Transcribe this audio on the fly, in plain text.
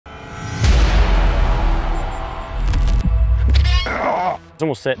I'm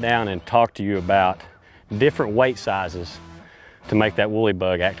gonna sit down and talk to you about different weight sizes to make that woolly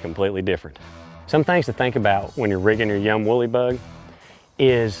bug act completely different. Some things to think about when you're rigging your young woolly bug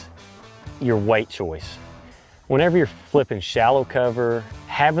is your weight choice. Whenever you're flipping shallow cover,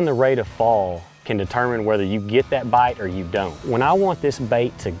 having the rate of fall can determine whether you get that bite or you don't. When I want this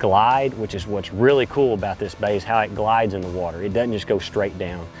bait to glide, which is what's really cool about this bait, is how it glides in the water. It doesn't just go straight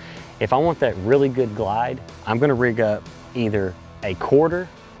down. If I want that really good glide, I'm gonna rig up either a 1/4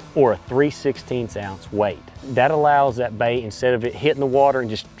 or a 3/16 ounce weight. That allows that bait, instead of it hitting the water and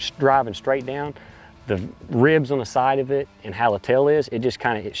just driving straight down, the ribs on the side of it and how the tail is, it just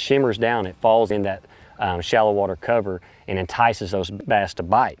it shimmers down, it falls in that shallow water cover and entices those bass to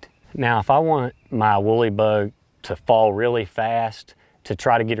bite. Now, if I want my woolly bug to fall really fast to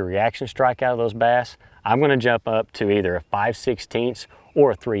try to get a reaction strike out of those bass, I'm gonna jump up to either a 5/16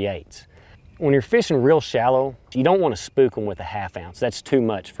 or a 3/8. When you're fishing real shallow, you don't want to spook them with a 1/2 ounce. That's too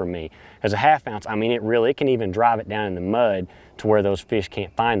much for me. Because a 1/2 ounce, I mean, it can even drive it down in the mud to where those fish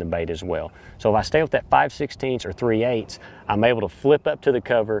can't find the bait as well. So if I stay with that 5/16 or 3/8, I'm able to flip up to the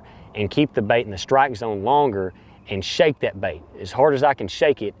cover and keep the bait in the strike zone longer and shake that bait as hard as I can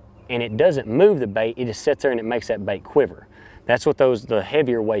shake it, and it doesn't move the bait, it just sits there and it makes that bait quiver. That's what the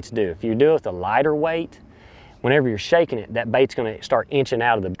heavier weights do. If you do it with a lighter weight, whenever you're shaking it, that bait's gonna start inching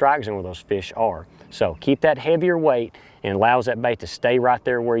out of the strike zone where those fish are. So keep that heavier weight, and it allows that bait to stay right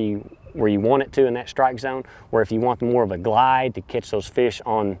there where you want it to in that strike zone. Where if you want more of a glide to catch those fish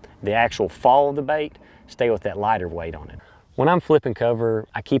on the actual fall of the bait, stay with that lighter weight on it. When I'm flipping cover,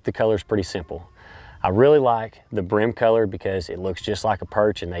 I keep the colors pretty simple. I really like the brim color because it looks just like a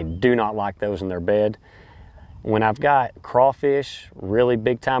perch, and they do not like those in their bed. When I've got crawfish really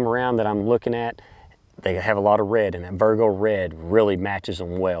big time around that I'm looking at, they have a lot of red, and that Virgo red really matches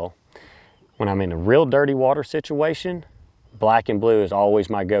them well. When I'm in a real dirty water situation, black and blue is always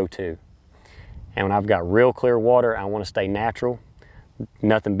my go-to. And when I've got real clear water, I want to stay natural,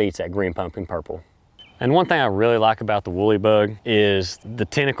 nothing beats that green pumpkin purple. And one thing I really like about the woolly bug is the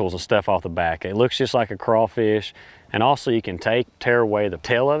tentacles and stuff off the back. It looks just like a crawfish, and also you can tear away the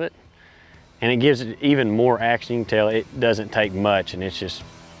tail of it, and it gives it even more action. You can tell it doesn't take much, and it's just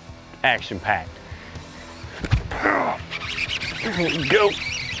action-packed. There you go.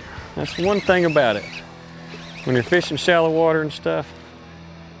 That's one thing about it. When you're fishing shallow water and stuff,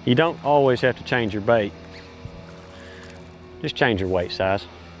 you don't always have to change your bait. Just change your weight size.